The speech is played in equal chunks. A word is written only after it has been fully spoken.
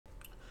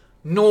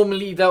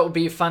Normally that would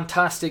be a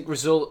fantastic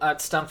result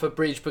at Stamford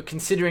Bridge, but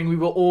considering we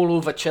were all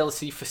over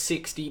Chelsea for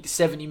 60 to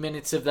 70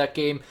 minutes of that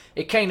game,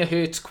 it kind of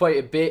hurts quite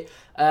a bit.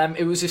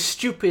 It was a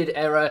stupid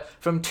error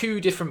from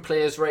two different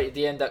players right at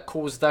the end that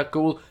caused that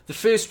goal. The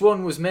first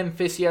one was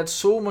Memphis. He had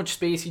so much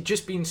space, he'd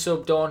just been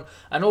subbed on,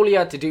 and all he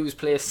had to do was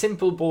play a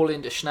simple ball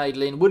into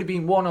Schneiderlin. Would have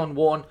been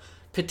 1-on-1,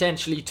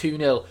 potentially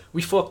 2-0.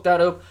 We fucked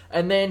that up,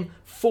 and then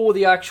for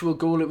the actual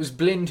goal, it was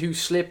Blind who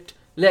slipped,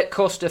 let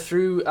Costa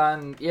through,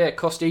 and yeah,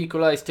 Costa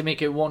equalised to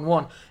make it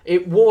 1-1.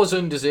 It was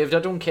undeserved. I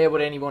don't care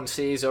what anyone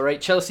says,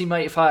 alright? Chelsea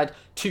might have had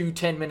 2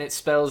 10-minute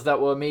spells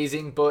that were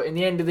amazing, but in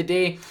the end of the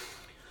day,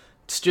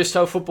 it's just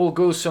how football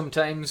goes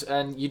sometimes,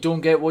 and you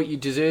don't get what you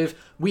deserve.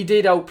 We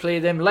did outplay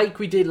them like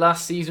we did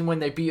last season when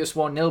they beat us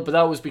 1-0, but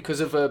that was because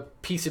of a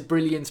piece of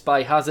brilliance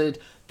by Hazard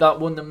that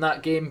won them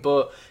that game.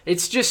 But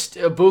it's just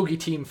a bogey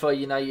team for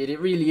United, it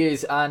really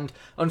is, and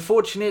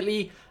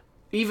unfortunately,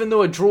 even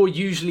though a draw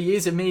usually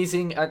is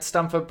amazing at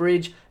Stamford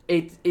Bridge,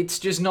 it's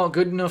just not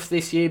good enough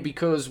this year,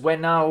 because we're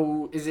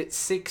now, is it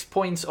 6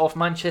 points off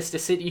Manchester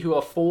City, who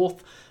are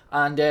 4th,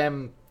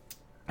 and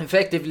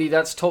effectively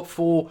that's top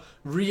 4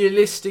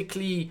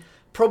 realistically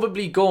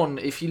probably gone.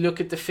 If you look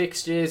at the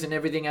fixtures and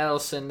everything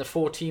else and the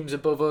 4 teams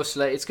above us,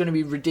 like, it's going to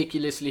be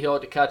ridiculously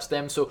hard to catch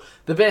them. So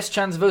the best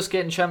chance of us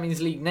getting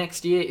Champions League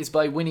next year is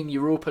by winning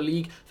Europa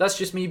League. That's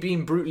just me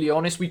being brutally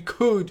honest. We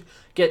could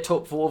get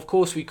top 4, of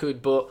course we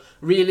could, but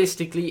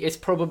realistically it's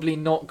probably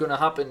not going to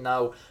happen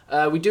now.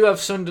 We do have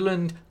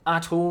Sunderland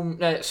at home,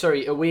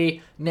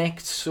 away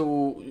next,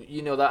 so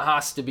you know that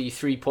has to be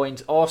 3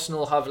 points.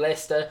 Arsenal have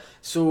Leicester,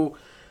 so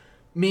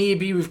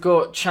maybe we've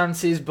got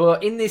chances,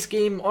 but in this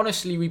game,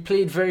 honestly, we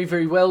played very,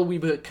 very well. We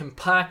were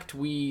compact.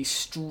 We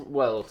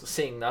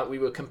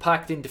were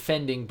compact in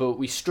defending, but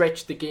we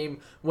stretched the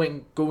game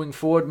when going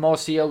forward.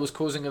 Martial was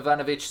causing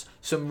Ivanovic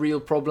some real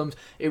problems.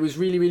 It was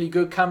really, really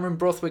good. Cameron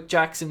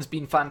Brothwick-Jackson's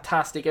been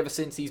fantastic ever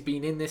since he's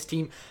been in this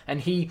team, and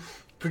he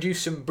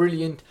produced some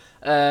brilliant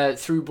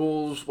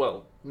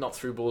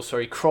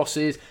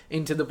crosses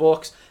into the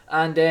box,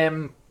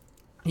 and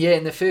yeah,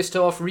 in the first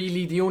half,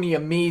 really, the only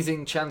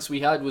amazing chance we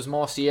had was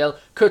Martial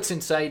cuts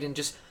inside and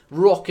just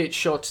rocket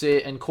shots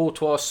it, and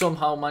Courtois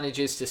somehow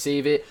manages to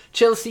save it.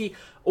 Chelsea,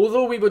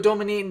 although we were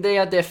dominating, they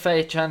had their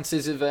fair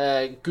chances of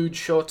good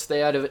shots. They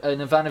had an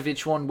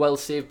Ivanovic one well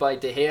saved by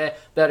De Gea.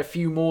 They had a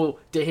few more.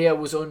 De Gea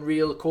was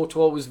unreal.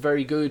 Courtois was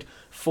very good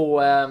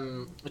for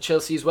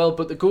Chelsea as well.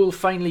 But the goal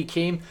finally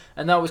came,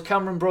 and that was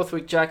Cameron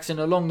Brothwick-Jackson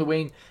along the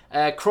wing,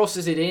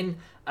 crosses it in.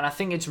 And I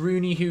think it's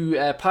Rooney who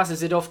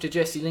passes it off to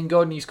Jesse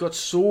Lingard, and he's got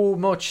so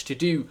much to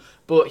do,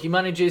 but he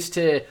manages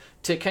to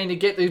kind of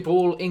get the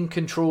ball in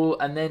control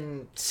and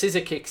then scissor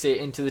kicks it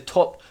into the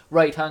top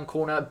right hand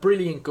corner.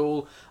 Brilliant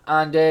goal,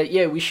 and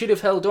we should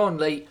have held on.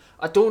 Like,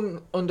 I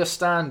don't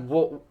understand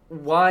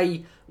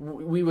why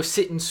we were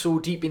sitting so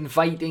deep,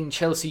 inviting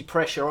Chelsea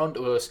pressure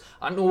onto us.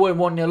 I know we're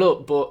 1-0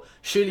 up, but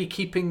surely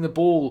keeping the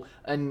ball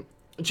and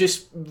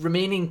just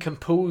remaining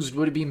composed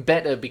would have been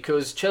better,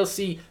 because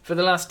Chelsea for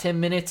the last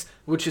 10 minutes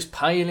were just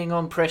piling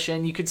on pressure,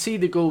 and you could see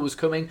the goal was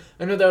coming.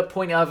 Another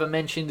point I haven't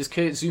mentioned is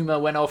Kurt Zouma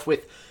went off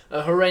with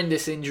a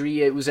horrendous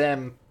injury. It was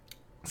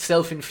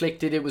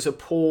self-inflicted. It was a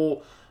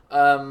poor,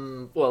 I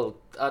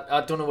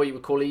don't know what you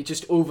would call it. He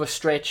just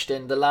overstretched,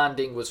 and the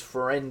landing was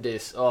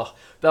horrendous. Oh,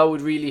 that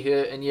would really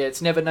hurt, and yeah,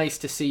 it's never nice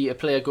to see a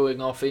player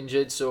going off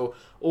injured, so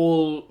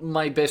all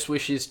my best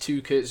wishes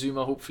to Kurt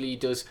Zouma. Hopefully he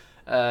does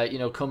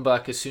come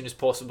back as soon as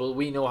possible.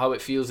 We know how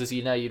it feels as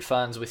United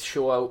fans with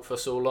Shaw out for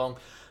so long.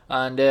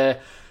 And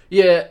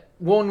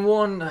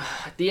 1-1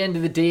 at the end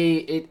of the day,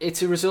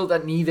 it's a result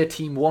that neither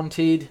team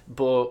wanted,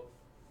 but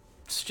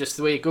it's just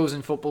the way it goes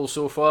in football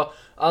so far.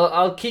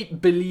 I'll keep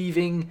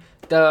believing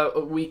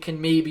that we can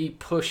maybe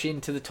push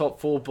into the top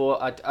 4,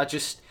 but I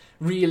just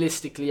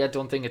realistically I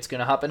don't think it's going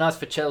to happen. As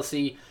for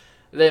Chelsea,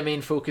 their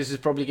main focus is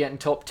probably getting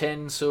top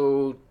 10,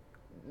 so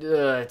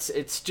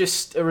it's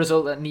just a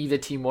result that neither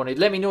team wanted.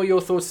 Let me know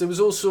your thoughts. There was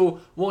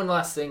also one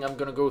last thing I'm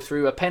going to go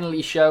through. A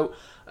penalty shout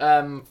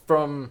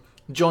from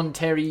John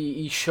Terry.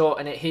 He shot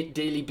and it hit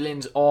Daley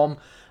Blind's arm.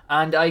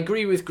 And I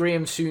agree with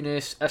Graham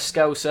Souness, a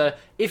Scouser.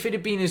 If it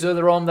had been his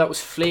other arm that was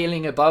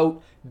flailing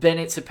about, then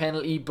it's a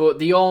penalty. But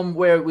the arm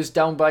where it was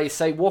down by his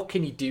side, what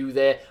can he do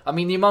there? I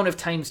mean, the amount of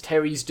times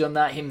Terry's done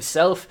that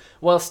himself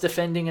whilst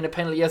defending and a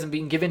penalty hasn't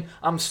been given,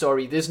 I'm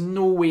sorry, there's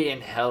no way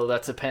in hell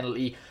that's a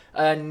penalty.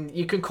 And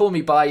you can call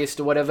me biased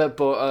or whatever,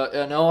 but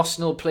an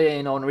Arsenal player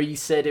in Henry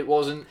said it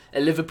wasn't.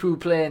 A Liverpool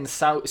player in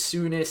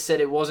Souness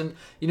said it wasn't.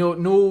 You know,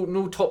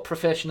 no top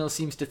professional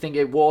seems to think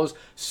it was.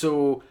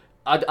 So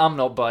I'm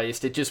not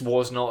biased. It just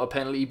was not a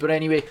penalty. But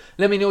anyway,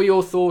 let me know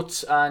your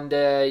thoughts. And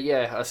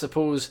I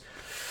suppose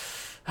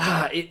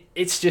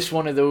it's just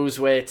one of those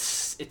where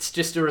it's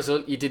just a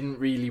result you didn't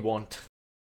really want.